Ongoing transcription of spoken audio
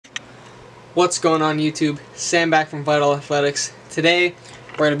What's going on YouTube? Sam back from Vital Athletics. Today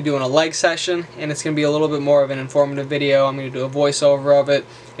we're going to be doing a leg session, and it's going to be a little bit more of an informative video. I'm going to do a voiceover of it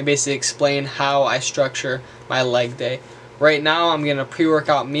and basically explain how I structure my leg day. Right now I'm getting a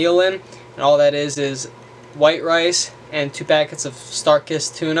pre-workout meal in, and all that is white rice and 2 packets of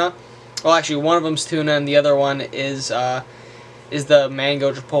Star-Kissed tuna. Well, actually one of them's tuna and the other one is the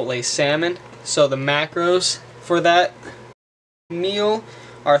mango chipotle salmon. So the macros for that meal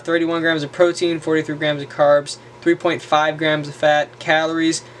are 31 grams of protein, 43 grams of carbs, 3.5 grams of fat,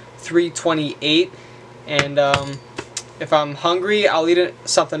 calories 328, and if I'm hungry I'll eat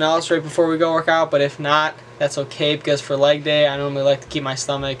something else right before we go work out, but if not, that's okay, because for leg day I normally like to keep my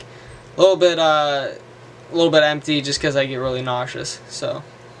stomach a little bit empty just because I get really nauseous. So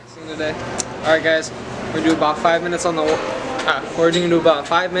today, alright guys, we're gonna do about 5 minutes on the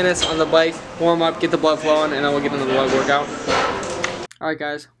bike, warm up, get the blood flowing, and then we'll get into the leg workout. Alright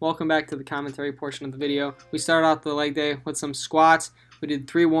guys, welcome back to the commentary portion of the video. We started out the leg day with some squats. We did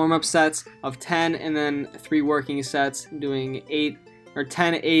 3 warm-up sets of 10 and then 3 working sets, doing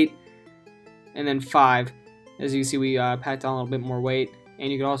 10, 8, and then 5. As you can see, we packed on a little bit more weight.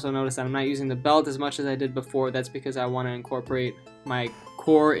 And you can also notice that I'm not using the belt as much as I did before. That's because I want to incorporate my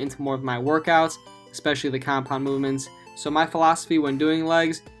core into more of my workouts, especially the compound movements. So my philosophy when doing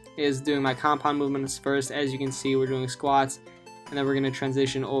legs is doing my compound movements first. As you can see, we're doing squats, and then we're going to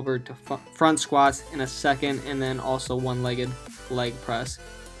transition over to front squats in a second, and then also one-legged leg press.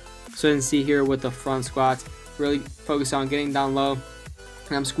 So you can see here with the front squats, really focus on getting down low,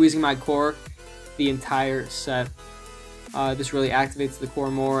 and I'm squeezing my core the entire set. This really activates the core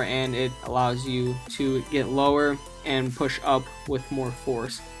more, and it allows you to get lower and push up with more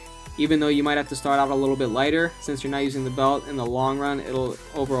force. Even though you might have to start out a little bit lighter, since you're not using the belt, in the long run it'll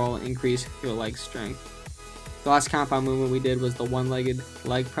overall increase your leg strength. The last compound movement we did was the one-legged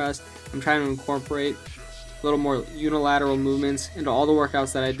leg press. I'm trying to incorporate a little more unilateral movements into all the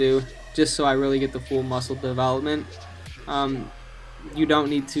workouts that I do, just so I really get the full muscle development. You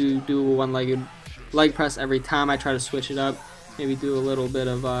don't need to do a one-legged leg press every time. I try to switch it up, maybe do a little bit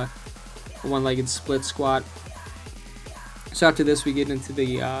of a one-legged split squat. So after this we get into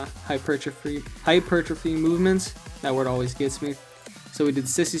the hypertrophy movements. That word always gets me. So we did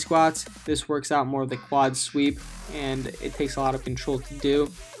sissy squats. This works out more of the quad sweep, and it takes a lot of control to do.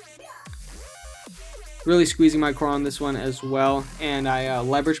 Really squeezing my core on this one as well, and I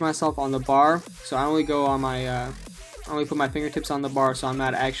leverage myself on the bar. So I only go on my, I only put my fingertips on the bar, so I'm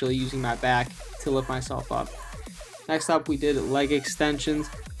not actually using my back to lift myself up. Next up, we did leg extensions,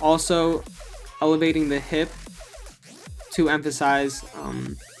 also elevating the hip to emphasize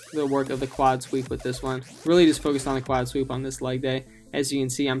the work of the quad sweep with this one. Really just focused on the quad sweep on this leg day. As you can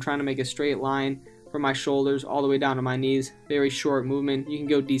see, I'm trying to make a straight line from my shoulders all the way down to my knees. Very short movement. You can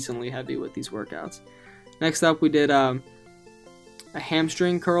go decently heavy with these workouts. Next up, we did a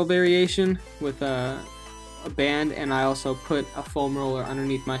hamstring curl variation with a band, and I also put a foam roller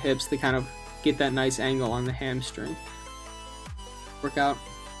underneath my hips to kind of get that nice angle on the hamstring. Workout.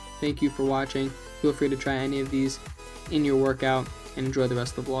 Thank you for watching. Feel free to try any of these in your workout and enjoy the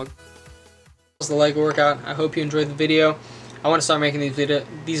rest of the vlog. That was the leg workout. I hope you enjoyed the video. I want to start making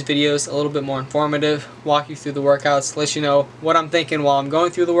these videos a little bit more informative, walk you through the workouts, let you know what I'm thinking while I'm going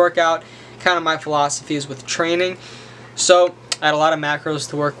through the workout, kind of my philosophies with training. So I had a lot of macros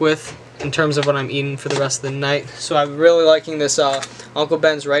to work with in terms of what I'm eating for the rest of the night. So I'm really liking this Uncle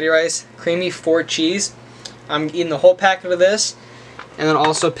Ben's Ready Rice Creamy 4 Cheese. I'm eating the whole packet of this, and then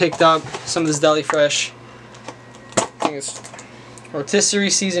also picked up some of this Deli Fresh, I think it's rotisserie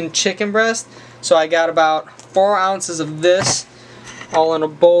seasoned chicken breast. So I got about 4 ounces of this all in a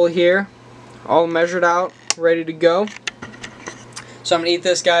bowl here, all measured out, ready to go. So I'm gonna eat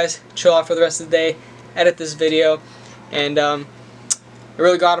this, guys, chill out for the rest of the day, edit this video, and I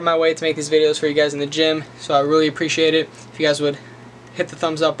really go out of my way to make these videos for you guys in the gym, so I really appreciate it if you guys would hit the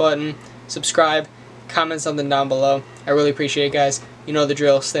thumbs up button, subscribe, comment something down below. I really appreciate it, guys. You know the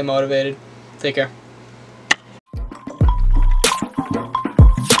drill. Stay motivated. Take care.